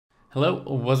Hello,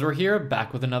 Wazwar here,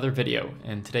 back with another video,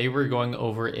 and today we're going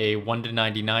over a 1 to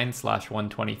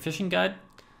 99/120 fishing guide,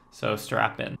 so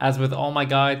strap in. As with all my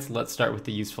guides, let's start with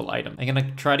the useful item. I'm going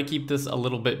to try to keep this a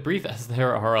little bit brief as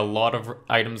there are a lot of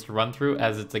items to run through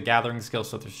as it's a gathering skill,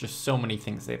 so there's just so many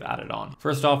things they've added on.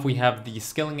 First off, we have the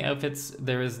skilling outfits.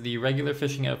 There is the regular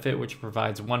fishing outfit, which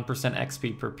provides 1%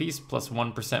 XP per piece plus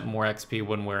 1% more XP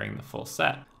when wearing the full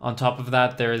set. On top of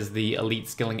that, there is the elite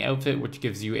skilling outfit, which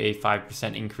gives you a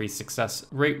 5% increased success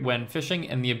rate when fishing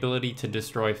and the ability to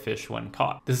destroy fish when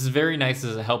caught. This is very nice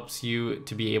as it helps you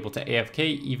to be able to AFK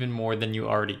even more than you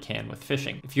already can with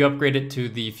fishing. If you upgrade it to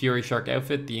the Fury Shark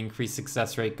outfit, the increased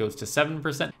success rate goes to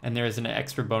 7%, and there is an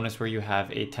extra bonus where you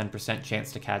have a 10%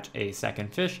 chance to catch a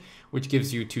second fish, which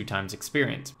gives you 2 times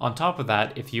experience. On top of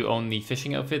that, if you own the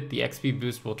fishing outfit, the XP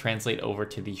boost will translate over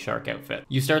to the shark outfit.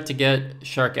 You start to get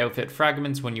shark outfit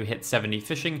fragments when you hit 70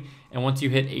 fishing, and once you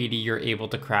hit 80, you're able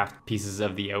to craft pieces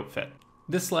of the outfit.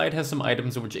 This slide has some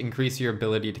items which increase your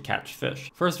ability to catch fish.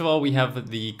 First of all, we have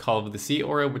the Call of the Sea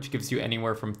aura, which gives you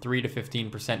anywhere from 3 to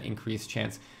 15% increased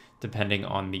chance depending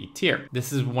on the tier.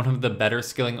 This is one of the better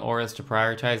skilling auras to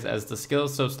prioritize as the skill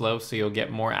is so slow, so you'll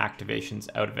get more activations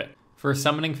out of it. For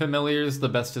summoning familiars, the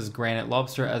best is Granite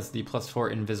Lobster, as the +4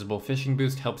 invisible fishing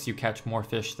boost helps you catch more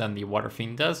fish than the Water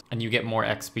Fiend does, and you get more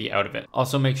XP out of it.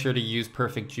 Also make sure to use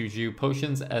Perfect Juju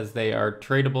potions as they are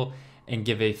tradable and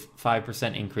give a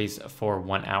 5% increase for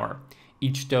 1 hour.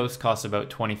 Each dose costs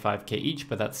about 25k each,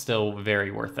 but that's still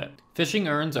very worth it. Fishing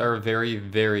urns are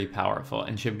very powerful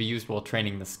and should be used while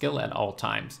training the skill at all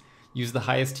times. Use the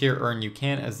highest tier urn you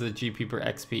can, as the GP per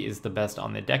XP is the best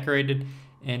on the decorated,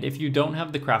 and if you don't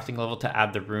have the crafting level to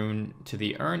add the rune to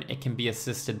the urn, it can be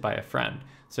assisted by a friend.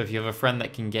 So if you have a friend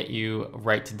that can get you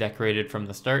right to decorated from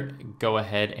the start, go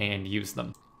ahead and use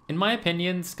them. In my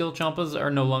opinion, skill chompas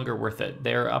are no longer worth it.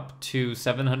 They're up to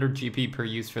 700 GP per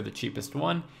use for the cheapest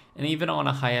one, and even on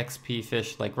a high XP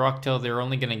fish like Rocktail, they're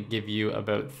only going to give you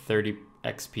about 30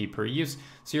 XP per use,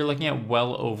 so you're looking at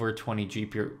well over 20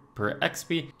 GP per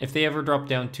XP. If they ever drop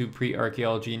down to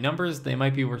pre-archaeology numbers, they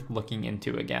might be worth looking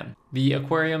into again. The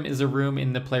aquarium is a room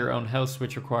in the player-owned house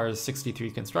which requires 63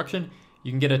 construction.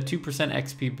 You can get a 2%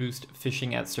 XP boost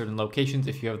fishing at certain locations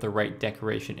if you have the right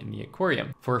decoration in the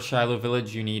aquarium. For Shiloh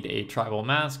Village, you need a tribal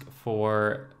mask.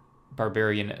 For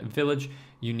Barbarian Village,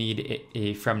 you need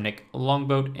a Fremnik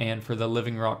longboat, and for the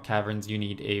Living Rock Caverns, you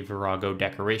need a Virago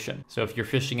decoration. So if you're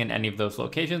fishing in any of those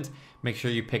locations, make sure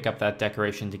you pick up that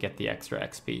decoration to get the extra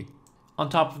XP. On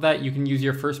top of that, you can use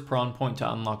your first prawn point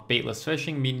to unlock baitless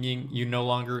fishing, meaning you no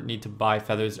longer need to buy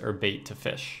feathers or bait to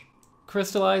fish.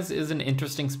 Crystallize is an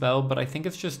interesting spell, but I think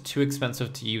it's just too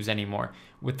expensive to use anymore.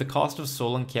 With the cost of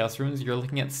Soul and Chaos Runes, you're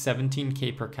looking at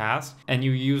 17k per cast, and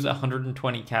you use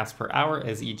 120 casts per hour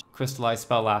as each Crystallize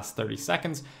spell lasts 30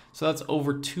 seconds, so that's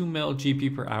over 2 mil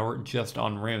GP per hour just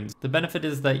on runes. The benefit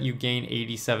is that you gain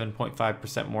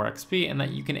 87.5% more XP and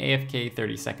that you can AFK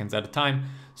 30 seconds at a time,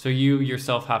 so you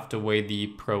yourself have to weigh the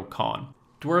pro-con.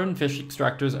 Dwarven fish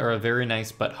extractors are a very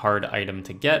nice but hard item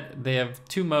to get. They have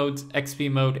 2 modes, XP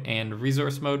mode and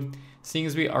resource mode. Seeing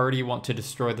as we already want to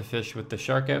destroy the fish with the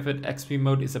shark outfit, XP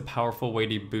mode is a powerful way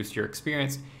to boost your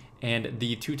experience, and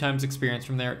the 2 times experience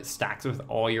from there stacks with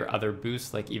all your other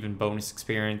boosts, like even bonus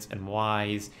experience and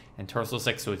wise and torso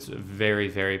 6, so it's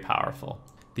very powerful.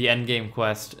 The endgame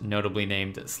quest, notably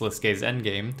named Sliske's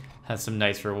Endgame, has some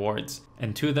nice rewards,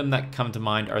 and 2 of them that come to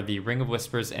mind are the Ring of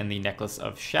Whispers and the Necklace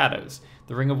of Shadows.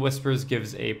 The Ring of Whispers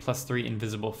gives a +3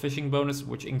 invisible fishing bonus,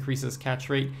 which increases catch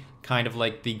rate, kind of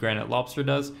like the Granite Lobster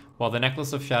does, while the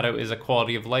Necklace of Shadow is a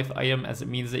quality of life item, as it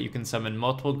means that you can summon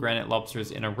multiple Granite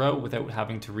Lobsters in a row without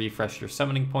having to refresh your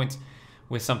summoning points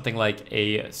with something like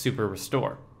a Super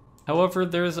Restore. However,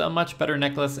 there's a much better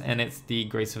necklace, and it's the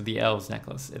Grace of the Elves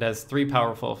necklace. It has 3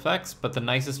 powerful effects, but the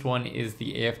nicest one is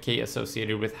the AFK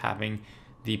associated with having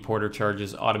the porter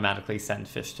charges automatically send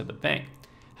fish to the bank.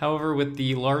 However, with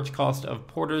the large cost of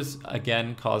porters,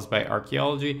 again caused by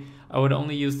archaeology, I would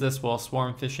only use this while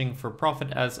swarm fishing for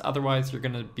profit, as otherwise you're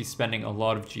going to be spending a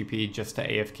lot of GP just to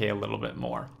AFK a little bit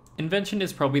more. Invention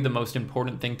is probably the most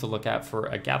important thing to look at for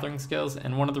a gathering skills,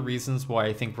 and one of the reasons why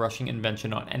I think rushing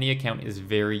Invention on any account is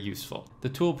very useful. The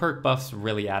tool perk buffs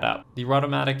really add up. The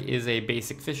Rodomatic is a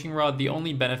basic fishing rod. The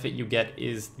only benefit you get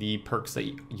is the perks that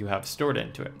you have stored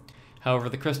into it. However,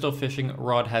 the Crystal Fishing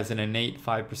Rod has an innate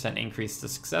 5% increase to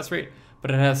success rate,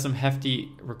 but it has some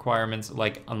hefty requirements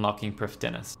like unlocking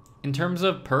Prifddinas. In terms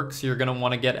of perks, you're going to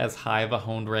want to get as high of a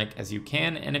honed rank as you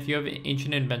can, and if you have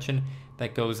Ancient Invention,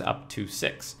 that goes up to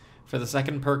 6. For the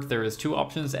second perk, there is 2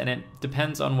 options, and it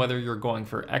depends on whether you're going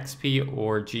for XP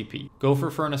or GP. Go for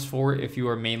Furnace 4 if you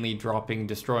are mainly dropping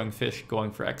Destroying Fish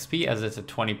going for XP, as it's a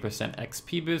 20%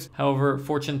 XP boost. However,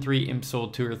 Fortune 3, Imp Soul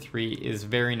 2 or 3 is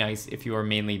very nice if you are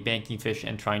mainly banking fish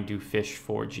and trying to fish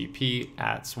for GP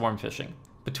at Swarm Fishing.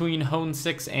 Between Hone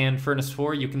 6 and Furnace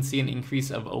 4, you can see an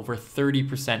increase of over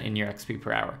 30% in your XP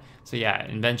per hour. So yeah,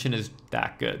 Invention is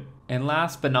that good. And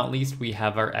last but not least, we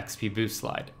have our XP boost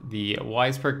slide. The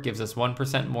Wise perk gives us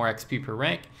 1% more XP per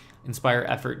rank. Inspire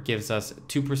Effort gives us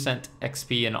 2%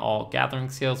 XP in all gathering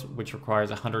skills, which requires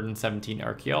 117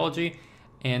 archaeology.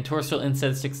 And Torstal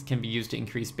Incense Sticks can be used to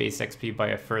increase base XP by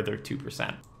a further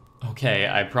 2%. Okay,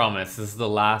 I promise, this is the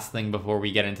last thing before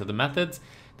we get into the methods.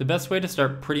 The best way to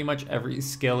start pretty much every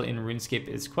skill in RuneScape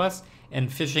is quests,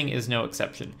 and fishing is no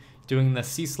exception. Doing the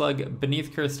Sea Slug,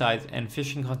 Beneath Cursed Tides, and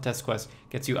Fishing Contest quest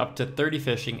gets you up to 30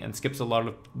 fishing and skips a lot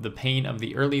of the pain of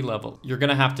the early level. You're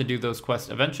gonna have to do those quests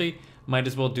eventually, might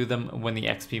as well do them when the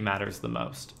XP matters the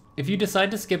most. If you decide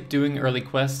to skip doing early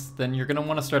quests, then you're gonna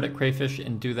wanna start at Crayfish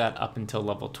and do that up until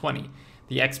level 20.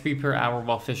 The XP per hour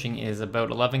while fishing is about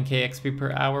 11k XP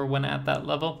per hour when at that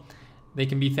level. They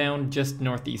can be found just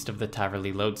northeast of the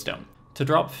Taverley Lodestone. To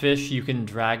drop fish, you can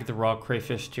drag the raw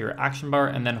crayfish to your action bar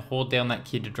and then hold down that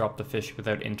key to drop the fish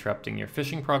without interrupting your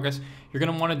fishing progress. You're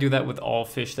going to want to do that with all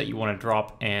fish that you want to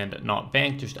drop and not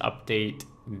bank. Just update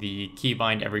the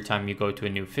keybind every time you go to a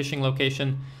new fishing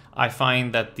location. I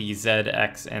find that the Z,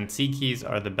 X, and C keys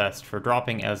are the best for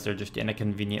dropping, as they're just in a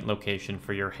convenient location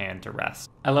for your hand to rest.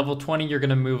 At level 20, you're going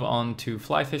to move on to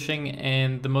fly fishing,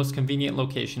 and the most convenient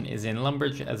location is in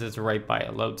Lumbridge, as it's right by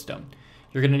a lodestone.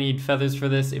 You're going to need feathers for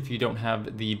this if you don't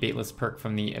have the baitless perk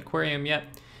from the aquarium yet.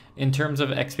 In terms of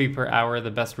XP per hour,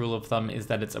 the best rule of thumb is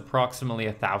that it's approximately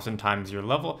 1,000 times your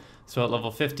level. So at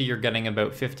level 50, you're getting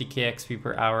about 50k XP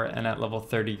per hour, and at level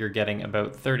 30, you're getting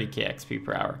about 30k XP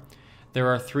per hour. There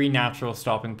are 3 natural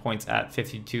stopping points at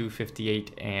 52,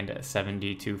 58, and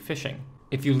 72 fishing.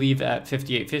 If you leave at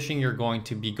 58 fishing, you're going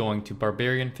to be going to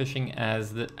Barbarian fishing,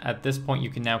 as at this point you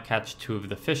can now catch 2 of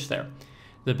the fish there.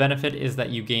 The benefit is that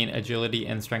you gain agility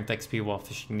and strength XP while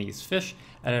fishing these fish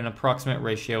at an approximate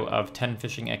ratio of 10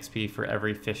 fishing XP for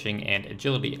every fishing and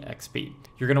agility XP.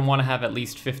 You're going to want to have at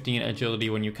least 15 agility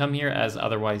when you come here, as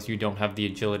otherwise you don't have the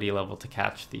agility level to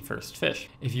catch the first fish.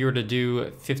 If you were to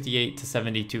do 58 to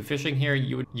 72 fishing here,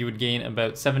 you would gain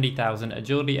about 70,000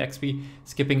 agility XP,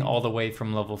 skipping all the way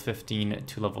from level 15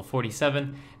 to level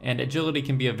 47, and agility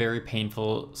can be a very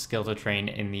painful skill to train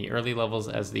in the early levels,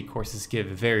 as the courses give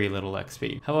very little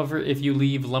XP. However, if you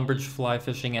leave Lumbridge fly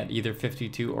fishing at either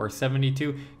 52 or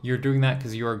 72, you're doing that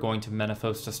because you are going to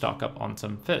Menaphos to stock up on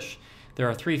some fish. There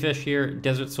are 3 fish here: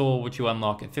 Desert Soul, which you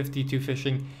unlock at 52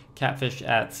 fishing, Catfish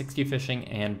at 60 fishing,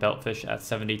 and Beltfish at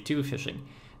 72 fishing.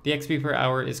 The XP per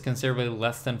hour is considerably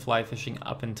less than fly fishing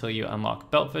up until you unlock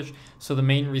Beltfish, so the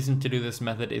main reason to do this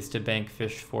method is to bank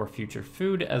fish for future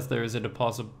food, as there is a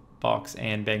deposit box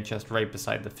and bank chest right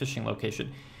beside the fishing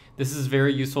location. This is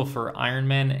very useful for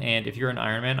Ironman, and if you're an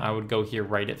Ironman, I would go here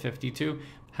right at 52.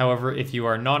 However, if you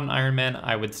are not an Ironman,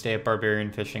 I would stay at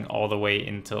Barbarian fishing all the way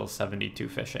until 72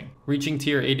 fishing. Reaching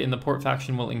tier 8 in the port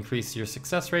faction will increase your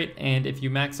success rate, and if you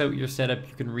max out your setup,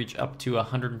 you can reach up to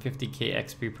 150k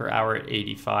XP per hour at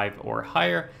 85 or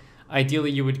higher.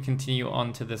 Ideally, you would continue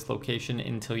on to this location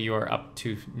until you are up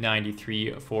to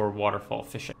 93 for Waterfall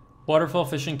fishing. Waterfall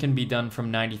fishing can be done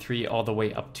from 93 all the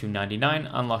way up to 99,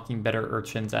 unlocking better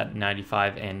urchins at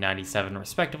 95 and 97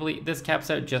 respectively. This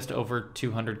caps out just over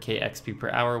 200k XP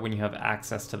per hour when you have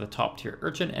access to the top tier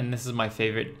urchin, and this is my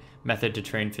favorite method to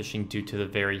train fishing due to the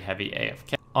very heavy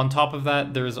AFK. On top of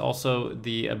that, there is also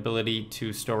the ability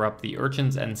to store up the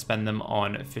urchins and spend them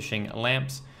on fishing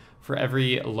lamps. For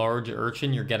every large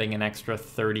urchin, you're getting an extra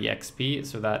 30 XP,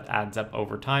 so that adds up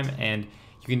over time, and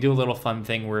you can do a little fun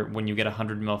thing where when you get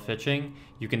 100 mil fishing,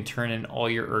 you can turn in all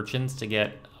your urchins to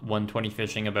get 120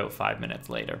 fishing about 5 minutes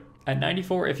later. At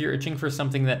 94, if you're itching for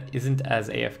something that isn't as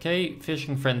AFK,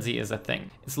 Fishing Frenzy is a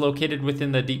thing. It's located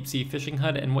within the deep sea fishing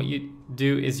hut, and what you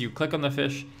do is you click on the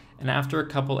fish, and after a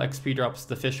couple XP drops,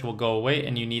 the fish will go away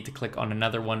and you need to click on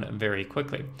another one very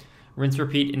quickly. Rinse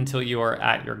repeat until you are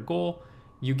at your goal.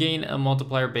 You gain a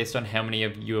multiplier based on how many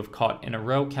of you have caught in a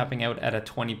row, capping out at a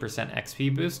 20%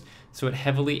 XP boost, so it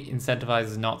heavily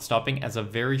incentivizes not stopping, as a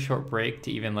very short break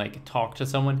to even talk to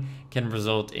someone can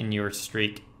result in your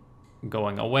streak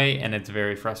going away, and it's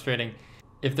very frustrating.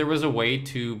 If there was a way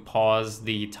to pause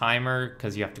the timer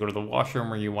because you have to go to the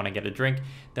washroom or you want to get a drink,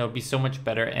 that would be so much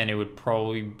better, and it would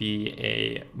probably be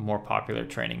a more popular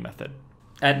training method.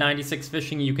 At 96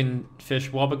 fishing, you can fish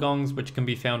Wobbegongs, which can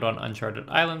be found on uncharted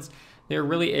islands. They're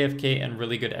really AFK and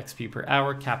really good XP per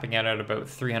hour, capping out at about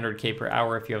 300k per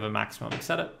hour if you have a maximum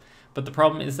setup. But the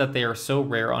problem is that they are so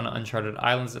rare on uncharted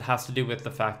islands. It has to do with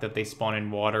the fact that they spawn in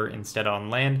water instead on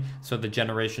land, so the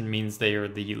generation means they are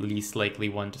the least likely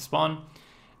one to spawn.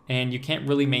 And you can't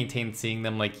really maintain seeing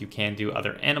them like you can do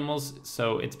other animals,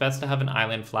 so it's best to have an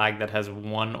island flag that has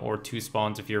 1 or 2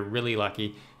 spawns if you're really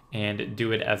lucky, and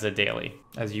do it as a daily,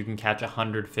 as you can catch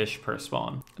 100 fish per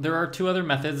spawn. There are 2 other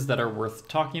methods that are worth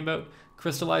talking about.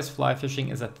 Crystalize fly fishing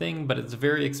is a thing, but it's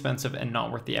very expensive and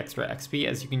not worth the extra XP,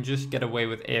 as you can just get away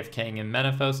with AFKing in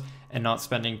Menaphos and not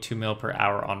spending 2 mil per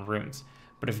hour on runes.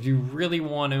 But if you really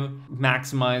want to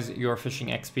maximize your fishing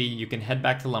XP, you can head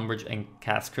back to Lumbridge and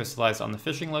cast Crystallize on the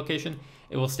fishing location.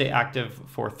 It will stay active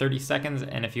for 30 seconds,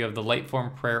 and if you have the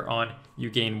Lightform Prayer on, you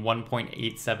gain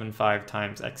 1.875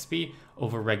 times XP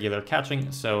over regular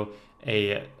catching, so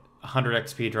a 100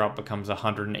 XP drop becomes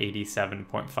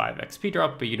 187.5 XP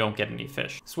drop, but you don't get any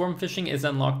fish. Swarm fishing is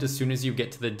unlocked as soon as you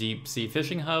get to the deep sea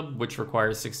fishing hub, which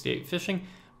requires 68 fishing,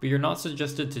 but you're not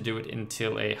suggested to do it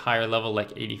until a higher level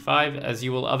like 85, as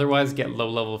you will otherwise get low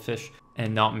level fish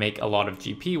and not make a lot of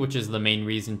GP, which is the main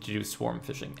reason to do swarm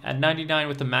fishing. At 99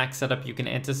 with the max setup, you can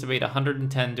anticipate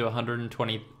 110 to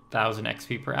 120,000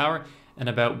 XP per hour and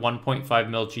about 1.5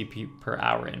 mil GP per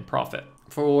hour in profit.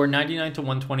 For 99 to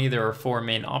 120, there are 4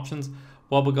 main options: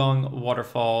 Wobbegong,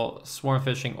 Waterfall, Swarm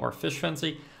Fishing, or Fish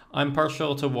Frenzy. I'm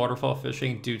partial to Waterfall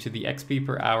Fishing due to the XP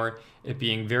per hour, it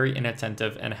being very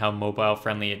inattentive, and how mobile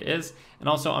friendly it is. And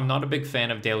also, I'm not a big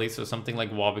fan of daily, so something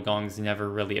like Wobbegong's never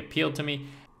really appealed to me.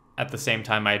 At the same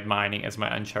time, I had mining as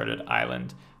my uncharted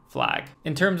island flag.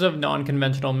 In terms of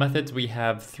non-conventional methods, we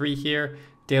have 3 here.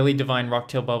 Daily Divine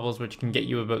Rocktail Bubbles, which can get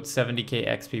you about 70k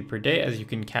XP per day, as you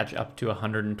can catch up to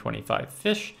 125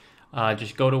 fish.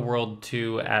 Just go to World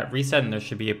 2 at reset and there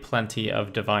should be plenty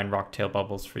of Divine Rocktail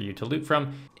Bubbles for you to loot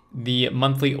from. The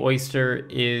monthly oyster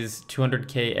is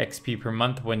 200k XP per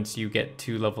month. Once you get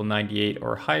to level 98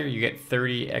 or higher, you get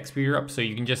 30 XP drop, so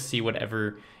you can just see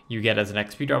whatever you get as an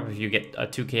XP drop. If you get a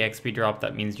 2k XP drop,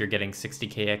 that means you're getting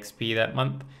 60k XP that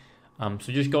month.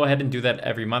 So just go ahead and do that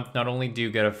every month. Not only do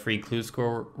you get a free clue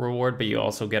score reward, but you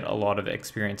also get a lot of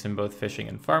experience in both fishing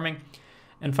and farming.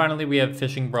 And finally, we have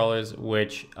fishing brawlers,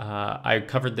 which I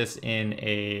covered this in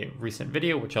a recent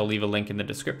video, which I'll leave a link in the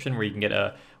description where you can get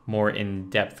a more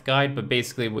in-depth guide. But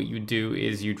basically what you do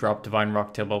is you drop Divine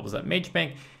Rocktail Bubbles at Mage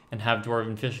Bank and have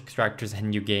Dwarven Fish Extractors,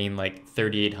 and you gain like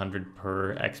 3,800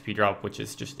 per XP drop, which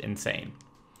is just insane.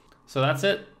 So that's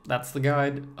it. That's the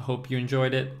guide. I hope you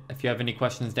enjoyed it. If you have any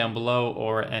questions down below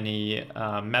or any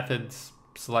methods,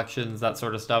 selections, that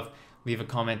sort of stuff, leave a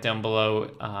comment down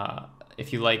below.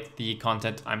 If you like the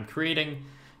content I'm creating,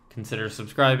 consider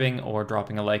subscribing or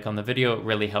dropping a like on the video. It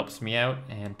really helps me out.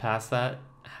 And past that,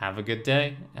 have a good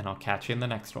day, and I'll catch you in the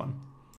next one.